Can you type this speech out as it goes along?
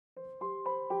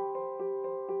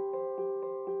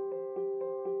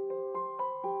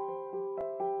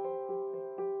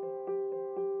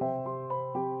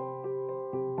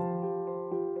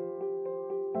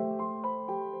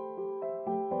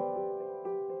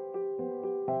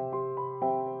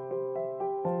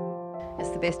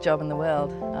the best job in the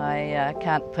world. I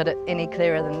can't put it any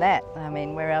clearer than that. I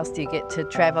mean, where else do you get to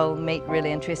travel, meet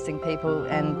really interesting people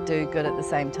and do good at the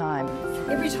same time?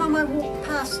 Every time I walked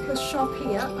past the shop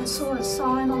here, I saw a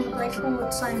sign on the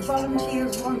blackboard saying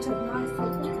volunteers wanted, and I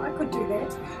thought, well, I could do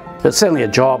that. It's certainly a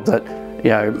job that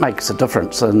makes a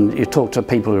difference, and you talk to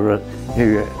people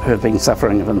who have been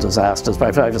suffering from disasters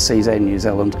both overseas and New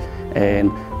Zealand,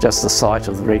 and just the sight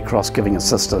of the Red Cross giving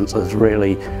assistance is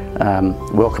really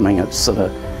welcoming. It's sort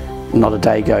of not a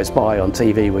day goes by on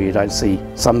TV where you don't see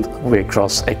some Red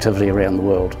Cross activity around the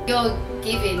world. You're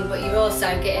giving, but you're also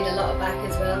getting a lot back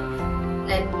as well,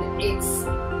 and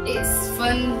it's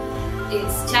fun,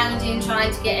 it's challenging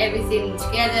trying to get everything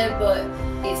together, but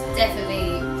it's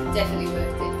definitely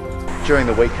worth it. During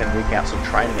the week and week outs of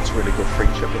training, it's really good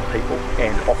friendship with people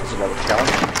and offers a lot of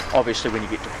challenge. Obviously when you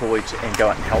get deployed and go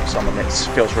out and help someone, that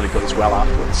feels really good as well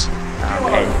afterwards.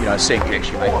 And seeing you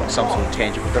actually making some sort of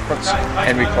tangible difference,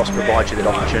 and Red Cross provides you that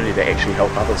opportunity to actually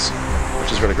help others,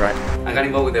 which is really great. I got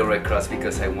involved with the Red Cross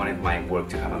because I wanted my work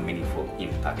to have a meaningful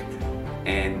impact,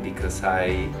 and because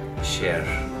I share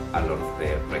a lot of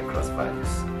the Red Cross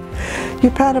values.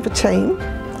 You're part of a team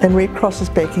and Red Cross is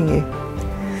backing you,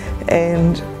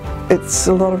 and it's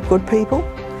a lot of good people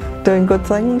doing good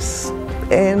things,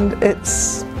 and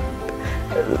it's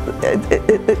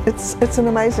an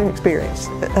amazing experience.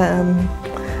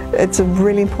 It's a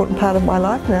really important part of my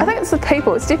life now. I think it's the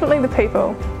people, it's definitely the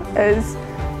people.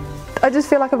 I just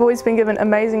feel like I've always been given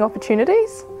amazing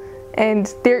opportunities,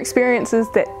 and they're experiences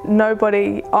that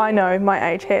nobody I know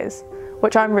my age has,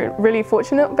 which I'm really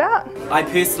fortunate about. I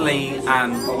personally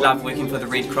love working for the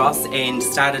Red Cross and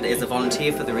started as a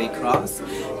volunteer for the Red Cross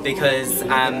because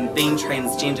being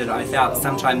transgendered, I felt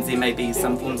sometimes there may be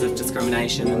some forms of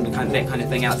discrimination and that kind of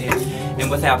thing out there, and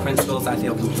with our principals I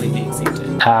feel completely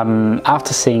accepted.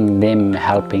 After seeing them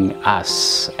helping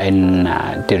us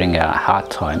during our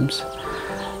hard times,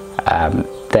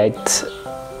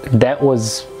 that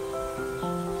was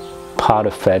part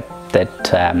of it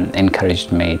that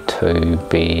encouraged me to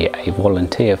be a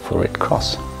volunteer for Red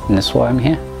Cross, and that's why I'm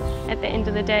here. At the end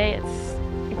of the day, it's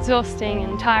exhausting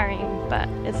and tiring, but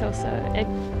it's also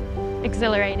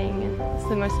exhilarating, and it's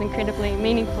the most incredibly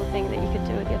meaningful thing that you could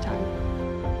do with your time.